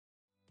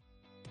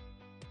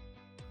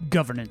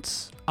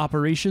Governance,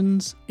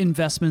 operations,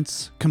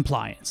 investments,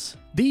 compliance.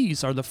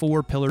 These are the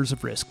four pillars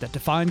of risk that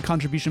defined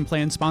contribution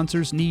plan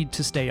sponsors need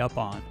to stay up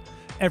on.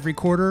 Every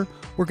quarter,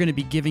 we're going to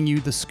be giving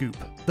you the scoop,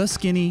 the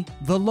skinny,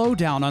 the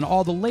lowdown on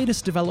all the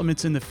latest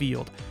developments in the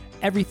field,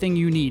 everything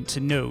you need to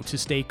know to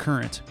stay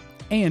current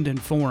and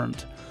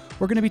informed.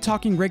 We're going to be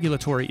talking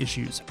regulatory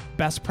issues,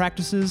 best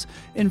practices,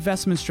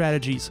 investment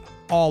strategies,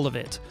 all of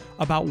it,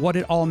 about what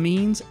it all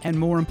means and,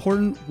 more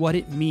important, what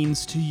it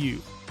means to you.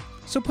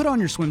 So put on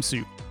your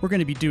swimsuit. We're going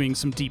to be doing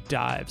some deep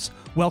dives.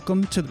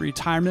 Welcome to the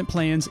Retirement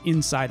Plans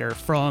Insider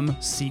from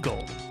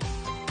Siegel.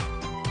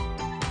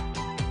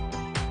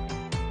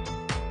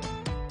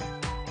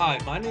 Hi,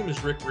 my name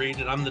is Rick Reed,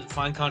 and I'm the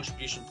Defined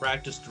Contribution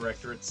Practice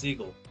Director at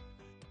Siegel.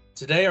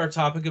 Today, our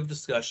topic of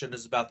discussion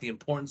is about the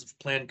importance of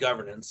plan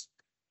governance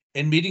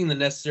and meeting the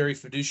necessary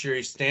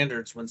fiduciary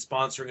standards when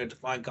sponsoring a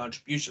defined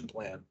contribution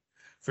plan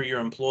for your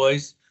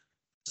employees,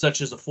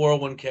 such as a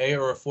 401k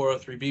or a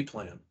 403b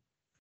plan.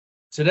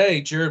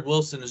 Today, Jared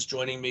Wilson is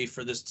joining me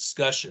for this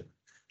discussion.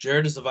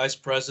 Jared is the Vice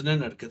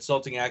President and a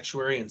Consulting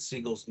Actuary in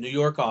Siegel's New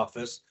York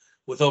office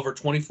with over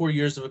 24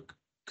 years of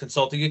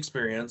consulting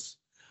experience.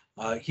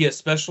 He has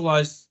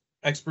specialized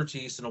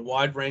expertise in a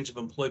wide range of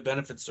employee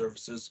benefit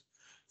services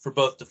for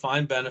both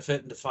defined benefit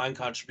and defined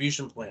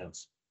contribution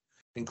plans,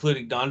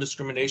 including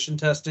non-discrimination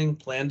testing,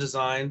 plan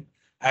design,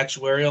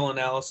 actuarial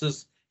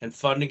analysis, and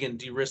funding and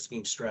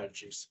de-risking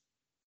strategies.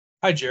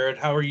 Hi, Jared.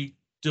 How are you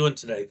doing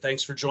today?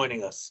 Thanks for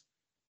joining us.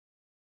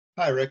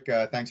 Hi, Rick.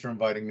 Thanks for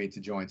inviting me to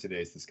join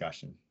today's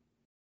discussion.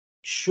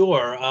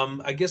 Sure.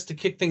 I guess to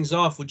kick things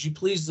off, would you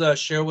please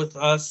share with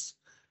us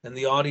and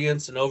the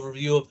audience an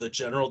overview of the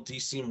general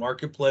DC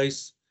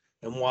marketplace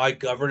and why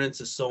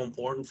governance is so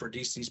important for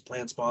DC's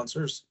plan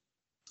sponsors?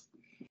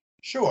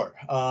 Sure.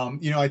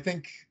 I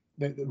think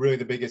that really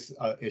the biggest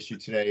issue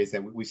today is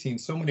that we've seen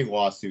so many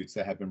lawsuits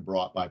that have been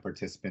brought by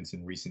participants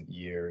in recent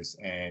years,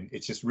 and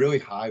it's just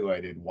really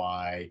highlighted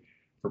why,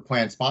 for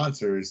plan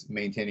sponsors,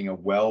 maintaining a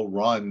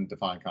well-run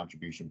defined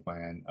contribution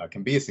plan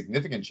can be a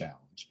significant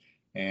challenge,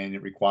 and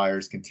it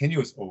requires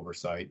continuous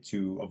oversight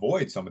to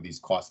avoid some of these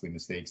costly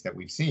mistakes that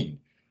we've seen.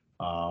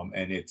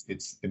 And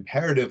it's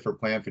imperative for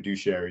plan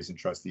fiduciaries and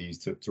trustees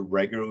to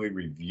regularly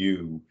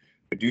review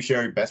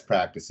fiduciary best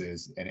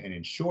practices and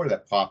ensure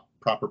that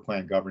proper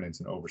plan governance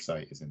and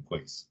oversight is in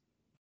place.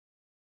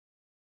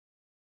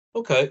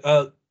 Okay.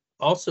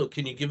 Also,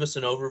 can you give us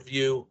an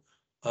overview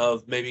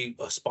of maybe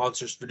a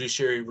sponsor's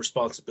fiduciary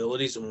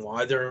responsibilities and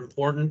why they're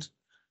important?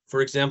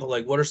 For example,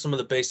 like what are some of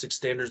the basic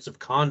standards of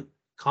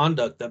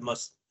conduct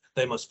that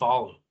they must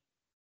follow?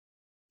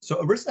 So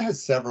ERISA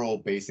has several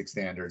basic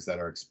standards that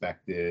are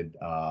expected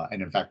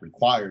and in fact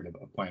required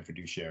of plan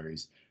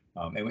fiduciaries.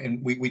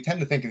 And we tend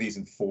to think of these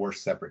in four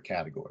separate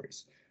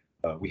categories.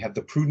 We have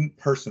the prudent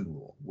person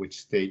rule,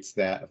 which states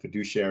that a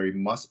fiduciary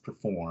must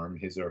perform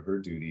his or her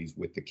duties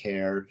with the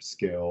care,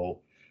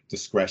 skill,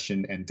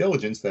 discretion, and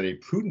diligence that a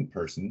prudent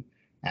person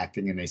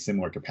acting in a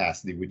similar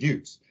capacity would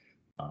use.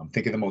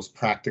 Think of the most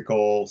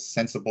practical,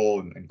 sensible,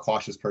 and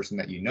cautious person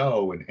that you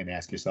know and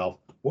ask yourself,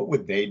 what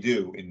would they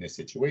do in this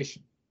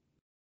situation?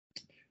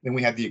 Then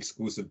we have the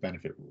exclusive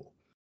benefit rule,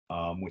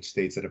 which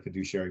states that a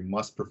fiduciary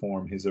must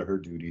perform his or her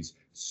duties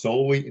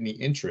solely in the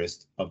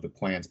interest of the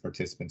plan's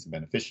participants and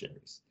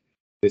beneficiaries.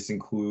 This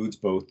includes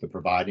both the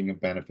providing of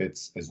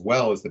benefits as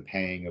well as the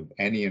paying of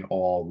any and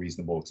all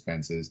reasonable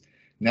expenses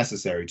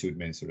necessary to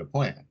administer the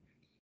plan.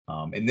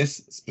 In this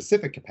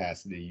specific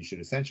capacity, you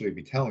should essentially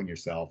be telling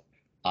yourself,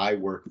 I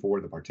work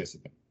for the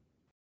participant.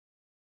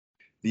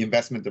 The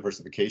investment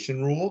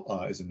diversification rule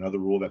is another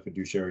rule that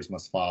fiduciaries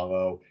must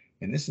follow,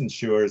 and this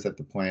ensures that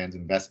the plan's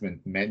investment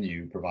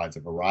menu provides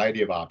a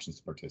variety of options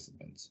to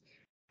participants,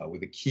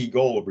 with a key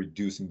goal of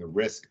reducing the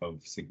risk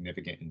of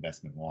significant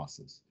investment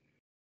losses.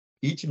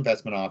 Each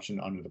investment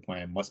option under the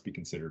plan must be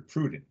considered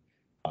prudent,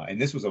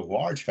 and this was a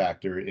large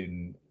factor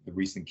in the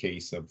recent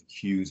case of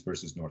Hughes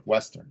versus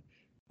Northwestern.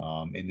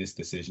 In this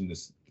decision, the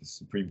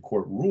Supreme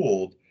Court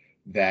ruled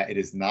that it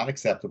is not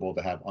acceptable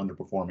to have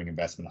underperforming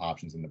investment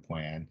options in the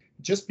plan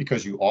just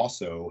because you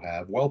also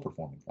have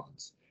well-performing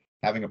funds.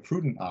 Having a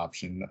prudent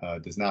option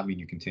does not mean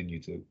you can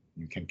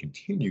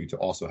continue to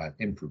also have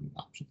imprudent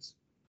options.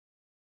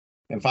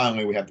 And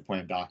finally, we have the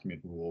plan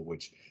document rule,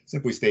 which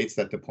simply states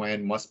that the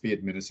plan must be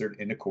administered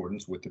in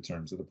accordance with the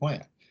terms of the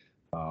plan.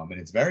 And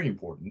it's very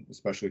important,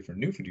 especially for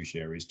new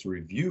fiduciaries, to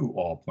review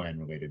all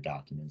plan-related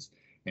documents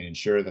and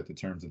ensure that the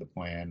terms of the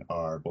plan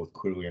are both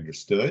clearly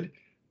understood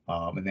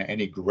and that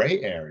any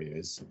gray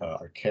areas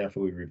are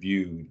carefully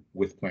reviewed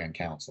with plan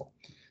counsel.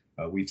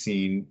 We've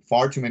seen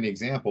far too many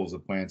examples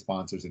of plan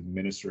sponsors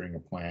administering a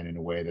plan in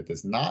a way that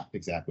does not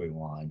exactly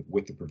align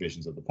with the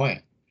provisions of the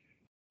plan.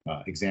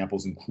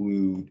 Examples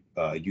include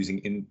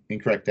using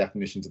incorrect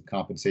definitions of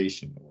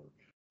compensation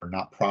or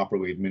not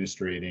properly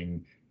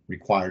administrating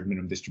required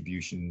minimum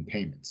distribution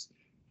payments.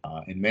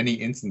 In many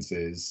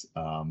instances,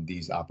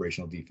 these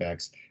operational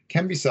defects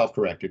can be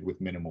self-corrected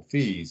with minimal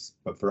fees,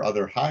 but for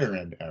other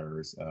higher-end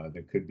errors,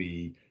 there could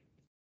be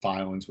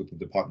filings with the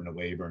Department of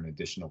Labor and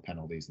additional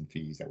penalties and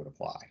fees that would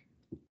apply.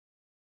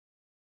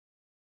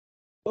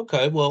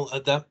 Okay, well,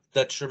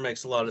 that sure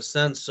makes a lot of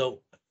sense.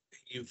 So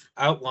you've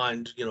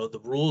outlined, the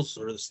rules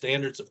or the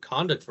standards of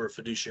conduct for a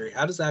fiduciary.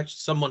 How does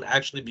someone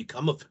actually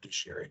become a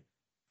fiduciary?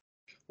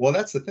 Well,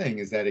 that's the thing,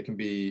 is that it can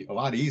be a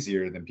lot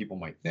easier than people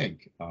might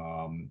think,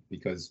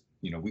 because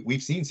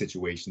we've seen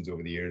situations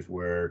over the years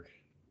where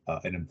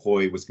an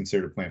employee was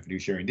considered a plan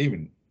fiduciary and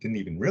didn't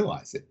even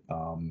realize it.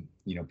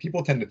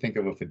 People tend to think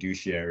of a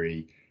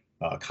fiduciary.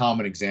 A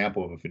common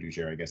example of a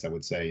fiduciary, I guess I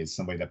would say, is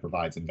somebody that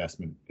provides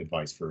investment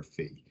advice for a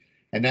fee,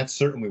 and that's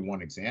certainly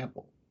one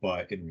example.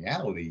 But in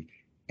reality,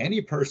 any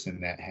person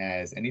that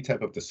has any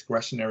type of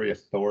discretionary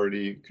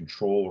authority,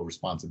 control, or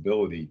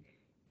responsibility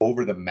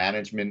over the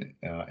management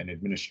and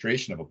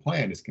administration of a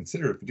plan is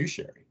considered a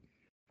fiduciary.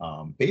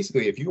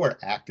 Basically, if you are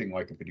acting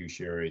like a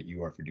fiduciary,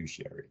 you are a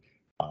fiduciary.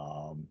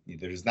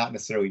 There does not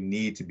necessarily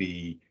need to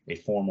be a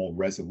formal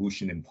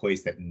resolution in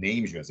place that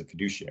names you as a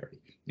fiduciary.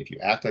 If you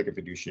act like a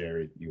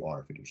fiduciary, you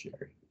are a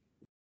fiduciary.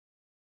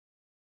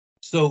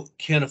 So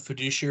can a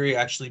fiduciary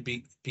actually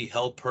be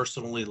held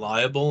personally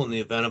liable in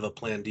the event of a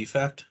plan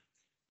defect?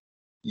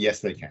 Yes,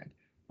 they can.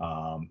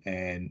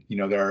 And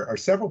there are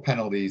several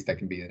penalties that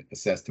can be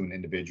assessed to an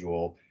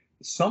individual,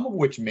 some of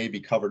which may be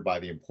covered by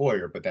the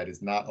employer, but that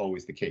is not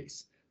always the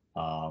case.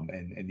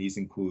 And these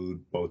include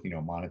both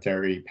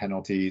monetary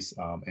penalties,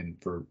 and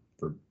for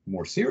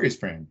more serious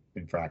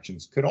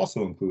infractions could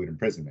also include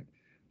imprisonment.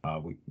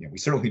 We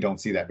certainly don't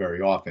see that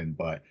very often,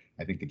 but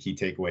I think the key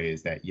takeaway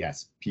is that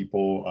yes,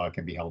 people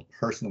can be held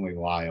personally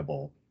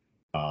liable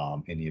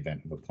in the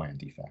event of a plan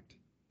defect.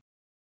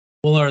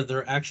 Well, are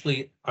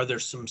there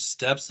some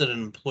steps that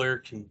an employer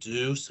can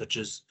do, such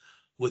as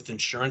with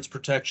insurance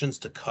protections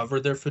to cover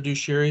their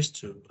fiduciaries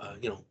to,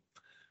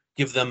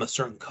 give them a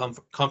certain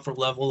comfort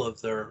level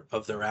of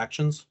their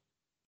actions?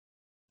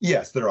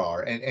 Yes, there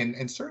are,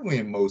 and certainly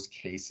in most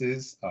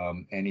cases,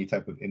 any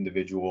type of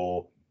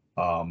individual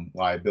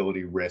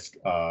liability risk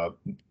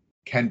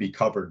can be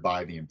covered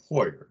by the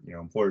employer.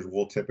 Employers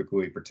will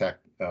typically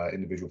protect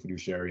individual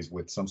fiduciaries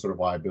with some sort of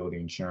liability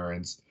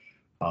insurance.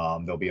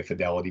 There'll be a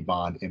fidelity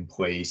bond in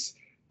place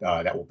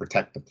that will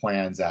protect the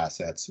plan's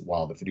assets,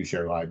 while the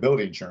fiduciary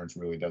liability insurance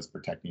really does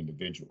protect the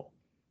individual.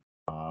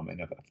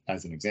 And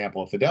as an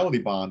example, a fidelity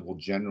bond will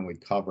generally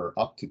cover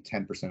up to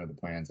 10% of the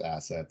plan's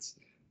assets,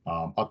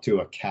 up to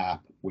a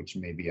cap, which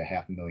may be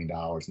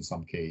 $500,000 in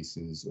some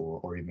cases,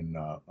 or even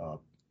 $1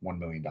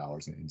 million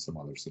in some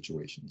other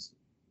situations.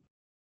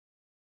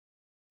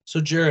 So,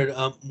 Jared,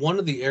 one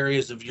of the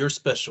areas of your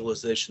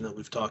specialization that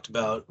we've talked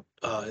about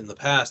in the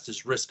past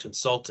is risk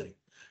consulting.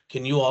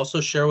 Can you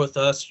also share with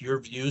us your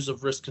views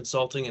of risk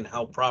consulting and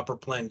how proper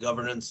plan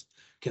governance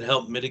can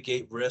help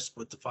mitigate risk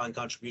with defined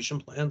contribution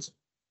plans?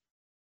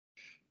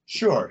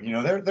 Sure.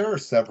 There are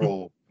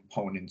several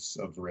components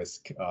of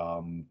risk,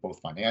 both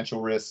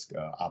financial risk,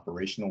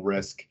 operational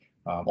risk.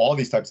 All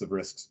these types of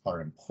risks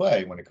are in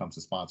play when it comes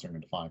to sponsoring a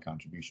defined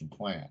contribution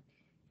plan.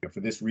 For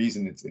this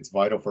reason, it's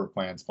vital for a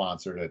plan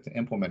sponsor to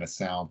implement a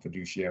sound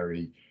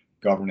fiduciary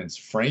governance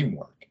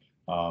framework,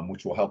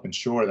 which will help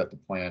ensure that the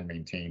plan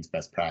maintains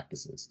best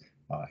practices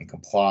and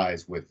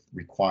complies with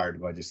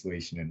required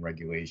legislation and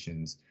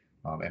regulations,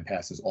 and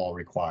passes all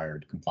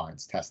required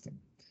compliance testing.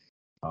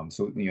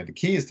 So the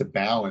key is to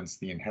balance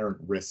the inherent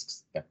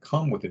risks that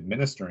come with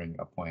administering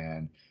a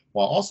plan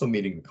while also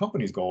meeting the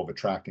company's goal of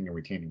attracting and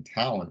retaining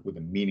talent with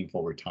a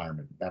meaningful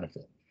retirement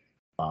benefit.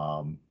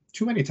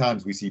 Too many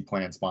times we see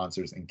plan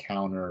sponsors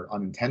encounter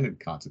unintended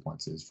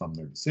consequences from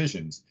their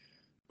decisions,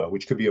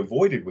 which could be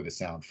avoided with a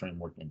sound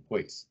framework in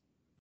place.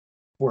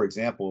 For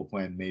example, a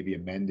plan may be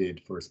amended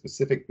for a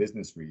specific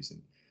business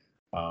reason.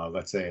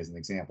 Let's say, as an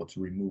example, to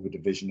remove a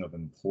division of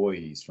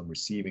employees from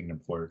receiving an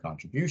employer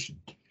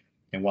contribution.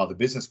 And while the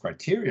business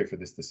criteria for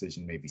this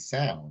decision may be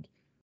sound,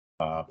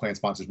 plan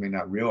sponsors may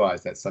not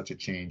realize that such a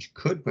change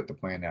could put the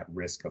plan at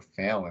risk of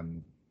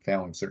failing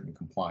certain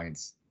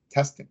compliance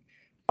testing.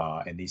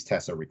 And these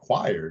tests are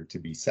required to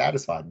be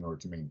satisfied in order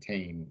to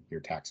maintain your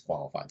tax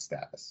qualified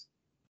status.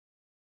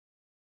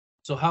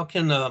 So how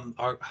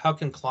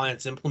can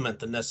clients implement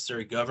the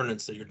necessary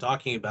governance that you're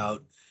talking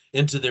about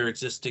into their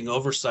existing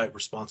oversight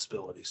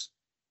responsibilities?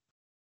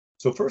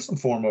 So first and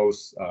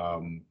foremost,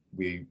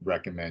 we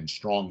recommend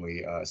strongly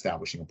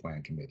establishing a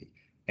plan committee,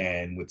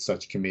 and with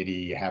such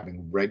committee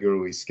having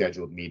regularly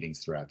scheduled meetings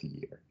throughout the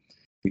year.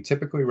 We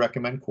typically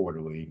recommend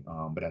quarterly,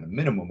 but at a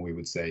minimum, we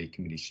would say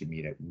committees should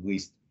meet at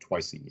least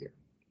twice a year.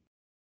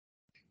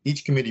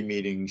 Each committee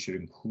meeting should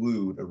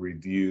include a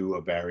review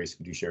of various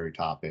fiduciary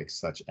topics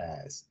such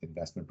as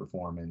investment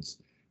performance,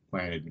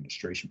 plan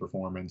administration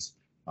performance,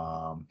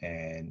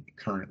 and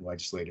current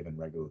legislative and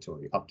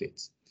regulatory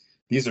updates.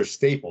 These are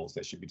staples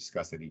that should be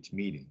discussed at each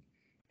meeting.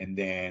 And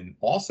then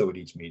also at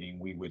each meeting,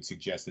 we would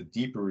suggest a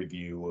deeper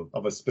review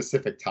of a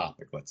specific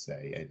topic, let's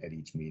say, at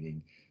each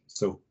meeting.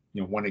 So,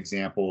 one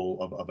example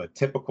of a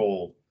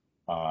typical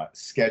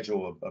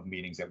schedule of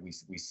meetings that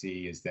we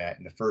see is that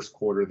in the first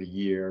quarter of the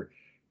year,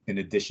 in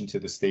addition to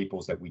the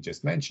staples that we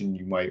just mentioned,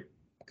 you might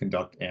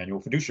conduct annual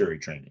fiduciary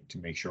training to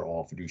make sure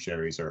all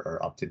fiduciaries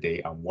are up to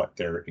date on what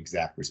their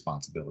exact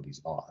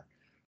responsibilities are.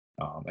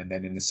 And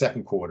then in the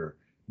second quarter,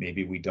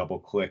 maybe we double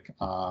click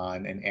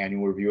on an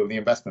annual review of the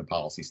investment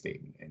policy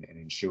statement and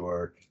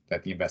ensure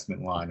that the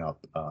investment lineup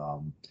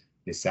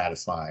is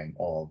satisfying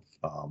all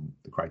of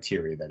the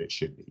criteria that it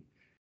should be.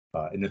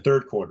 In the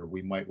third quarter,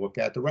 we might look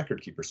at the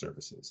record keeper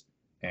services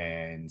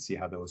and see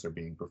how those are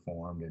being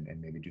performed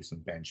and maybe do some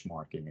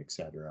benchmarking, et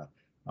cetera.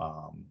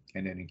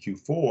 And then in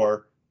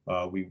Q4,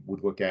 we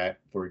would look at,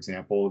 for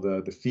example,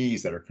 the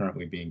fees that are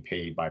currently being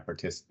paid by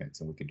participants,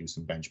 and we could do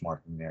some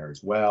benchmarking there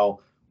as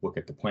well. Look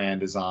at the plan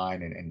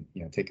design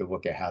and take a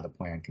look at how the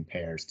plan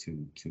compares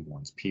to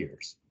one's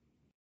peers.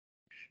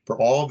 For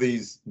all of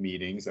these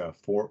meetings,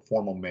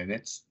 formal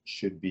minutes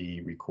should be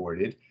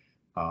recorded.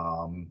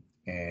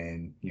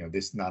 And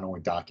this not only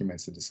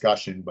documents the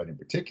discussion, but in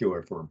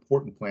particular for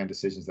important plan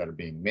decisions that are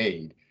being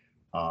made,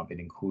 it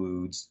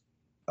includes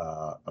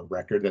a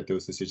record that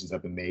those decisions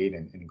have been made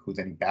and includes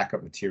any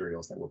backup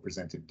materials that were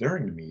presented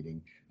during the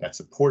meeting that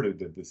supported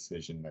the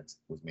decision that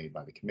was made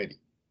by the committee.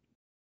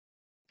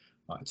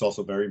 It's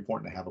also very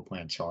important to have a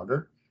plan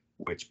charter,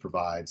 which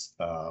provides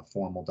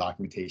formal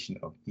documentation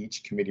of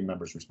each committee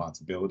member's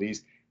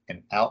responsibilities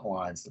and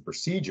outlines the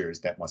procedures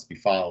that must be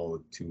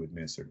followed to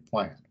administer the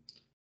plan.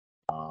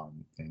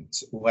 And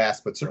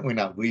last, but certainly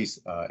not least,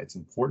 it's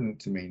important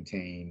to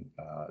maintain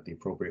the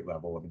appropriate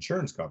level of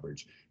insurance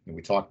coverage. And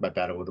we talked about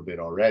that a little bit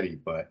already,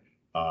 but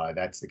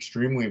that's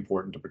extremely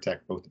important to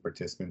protect both the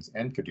participants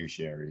and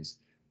fiduciaries.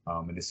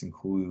 And this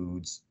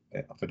includes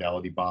a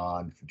fidelity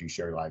bond,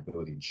 fiduciary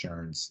liability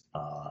insurance,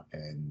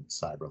 and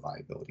cyber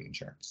liability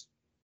insurance.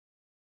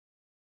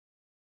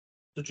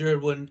 So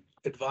Jared, when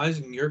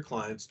advising your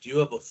clients, do you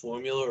have a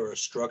formula or a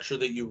structure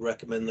that you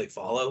recommend they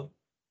follow?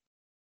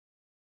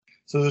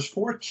 So there's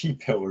 4 key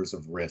pillars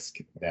of risk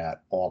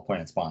that all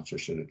plan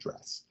sponsors should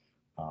address: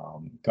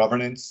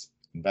 governance,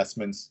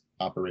 investments,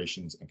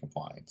 operations, and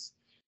compliance.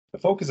 The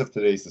focus of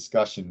today's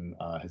discussion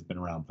has been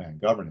around plan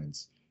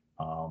governance.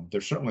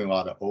 There's certainly a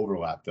lot of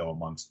overlap, though,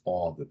 amongst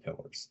all of the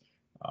pillars.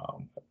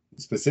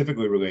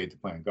 Specifically related to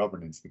plan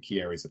governance, the key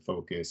areas of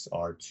focus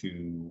are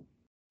to,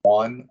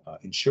 1,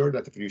 ensure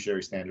that the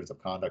fiduciary standards of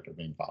conduct are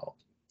being followed.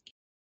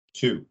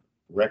 2,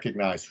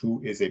 recognize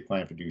who is a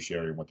plan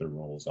fiduciary and what their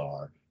roles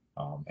are.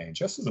 And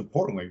just as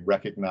importantly,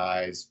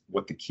 recognize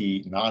what the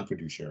key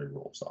non-fiduciary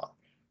roles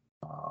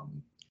are.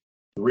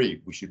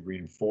 3, we should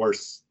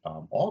reinforce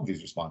all of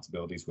these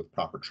responsibilities with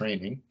proper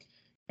training.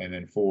 And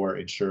then 4,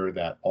 ensure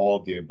that all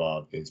of the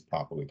above is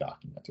properly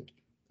documented.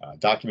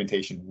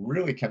 Documentation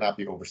really cannot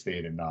be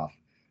overstated enough.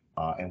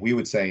 And we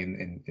would say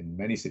in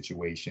many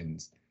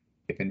situations,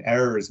 if an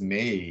error is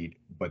made,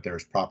 but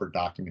there's proper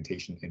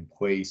documentation in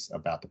place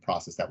about the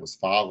process that was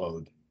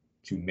followed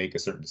to make a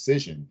certain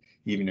decision,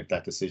 even if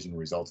that decision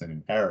results in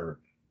an error,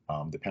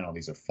 the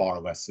penalties are far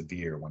less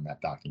severe when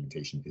that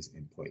documentation is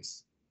in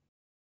place.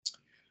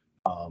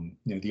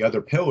 The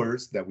other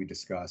pillars that we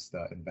discussed,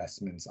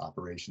 investments,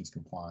 operations,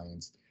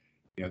 compliance,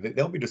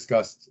 they'll be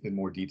discussed in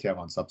more detail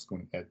on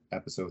subsequent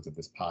episodes of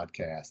this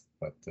podcast.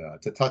 But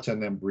to touch on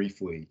them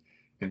briefly,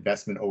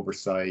 investment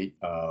oversight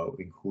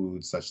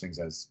includes such things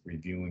as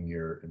reviewing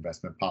your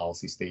investment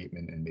policy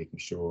statement and making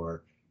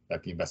sure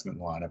that the investment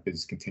lineup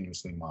is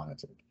continuously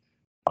monitored.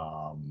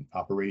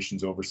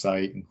 Operations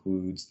oversight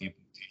includes the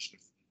implementation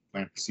of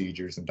plan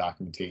procedures and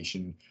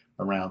documentation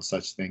around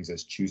such things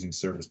as choosing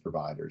service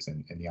providers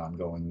and the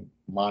ongoing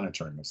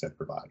monitoring of said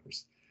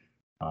providers.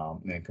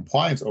 And then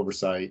compliance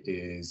oversight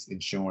is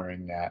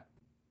ensuring that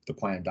the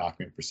plan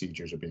document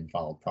procedures are being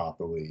followed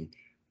properly,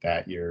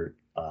 that you're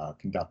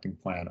conducting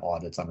plan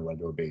audits on a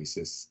regular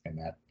basis, and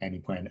that any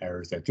plan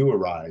errors that do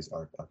arise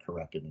are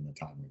corrected in a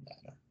timely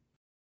manner.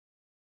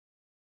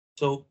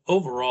 So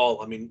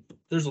overall, I mean,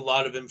 there's a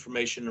lot of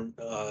information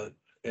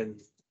and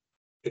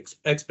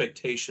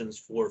expectations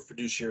for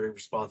fiduciary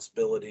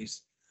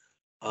responsibilities.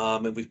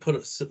 And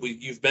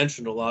you've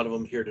mentioned a lot of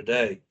them here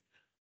today.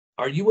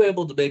 Are you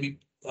able to maybe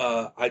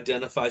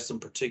identify some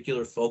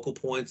particular focal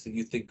points that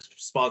you think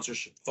sponsors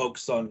should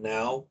focus on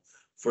now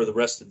for the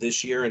rest of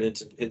this year and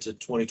into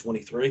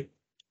 2023?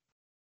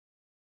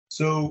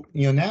 So,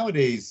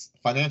 nowadays,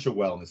 financial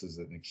wellness is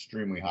an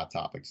extremely hot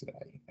topic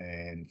today.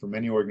 And for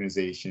many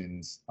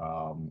organizations,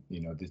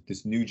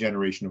 this new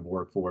generation of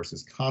workforce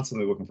is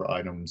constantly looking for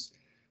items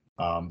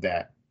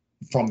that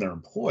from their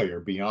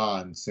employer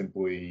beyond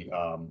simply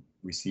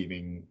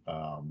receiving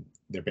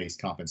their base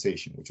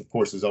compensation, which of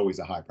course is always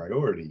a high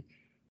priority.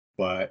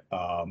 But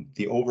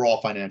the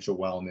overall financial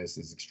wellness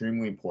is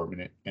extremely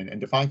important, and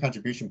defined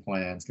contribution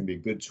plans can be a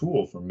good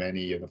tool for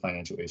many of the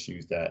financial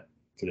issues that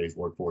today's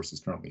workforce is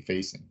currently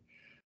facing.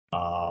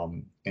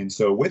 And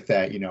so with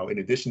that, in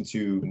addition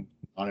to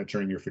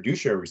monitoring your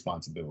fiduciary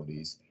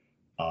responsibilities,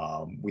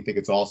 we think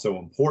it's also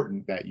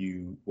important that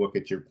you look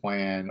at your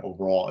plan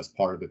overall as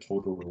part of the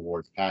total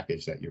rewards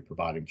package that you're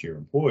providing to your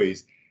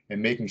employees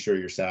and making sure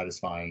you're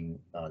satisfying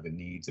the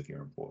needs of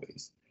your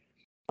employees.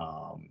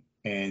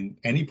 And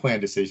any plan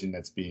decision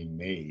that's being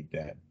made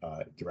that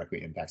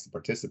directly impacts the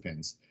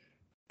participants,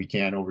 we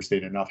can't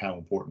overstate enough how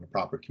important the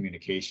proper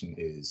communication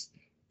is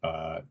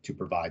to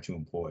provide to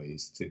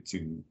employees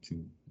to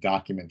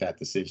document that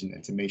decision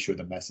and to make sure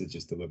the message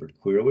is delivered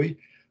clearly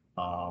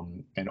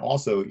and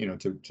also,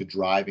 to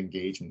drive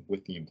engagement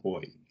with the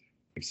employee.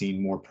 We've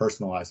seen more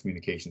personalized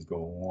communications go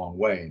a long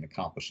way in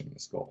accomplishing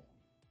this goal.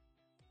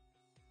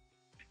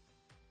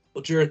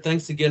 Well, Jared,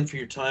 thanks again for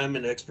your time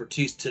and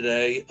expertise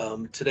today.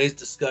 Today's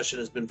discussion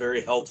has been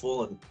very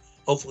helpful, and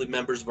hopefully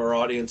members of our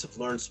audience have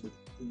learned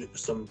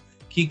some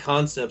key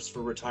concepts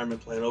for retirement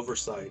plan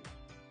oversight.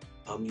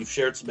 You've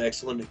shared some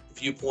excellent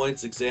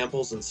viewpoints,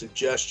 examples, and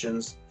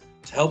suggestions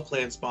to help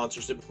plan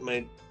sponsors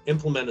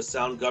implement a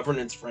sound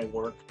governance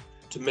framework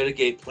to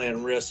mitigate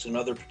plan risks and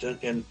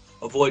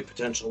avoid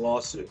potential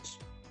lawsuits.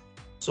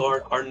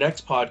 So our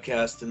next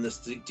podcast in this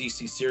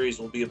DC series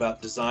will be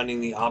about designing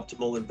the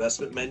optimal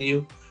investment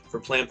menu for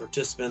plan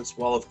participants,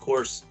 while of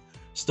course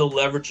still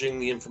leveraging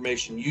the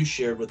information you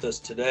shared with us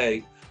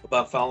today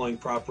about following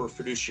proper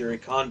fiduciary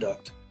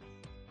conduct.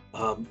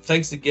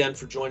 Thanks again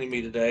for joining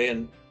me today,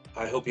 and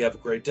I hope you have a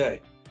great day.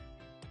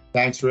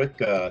 Thanks, Rick.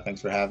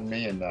 Thanks for having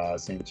me, and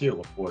same to you.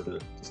 Look forward to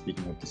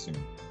speaking with you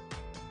soon.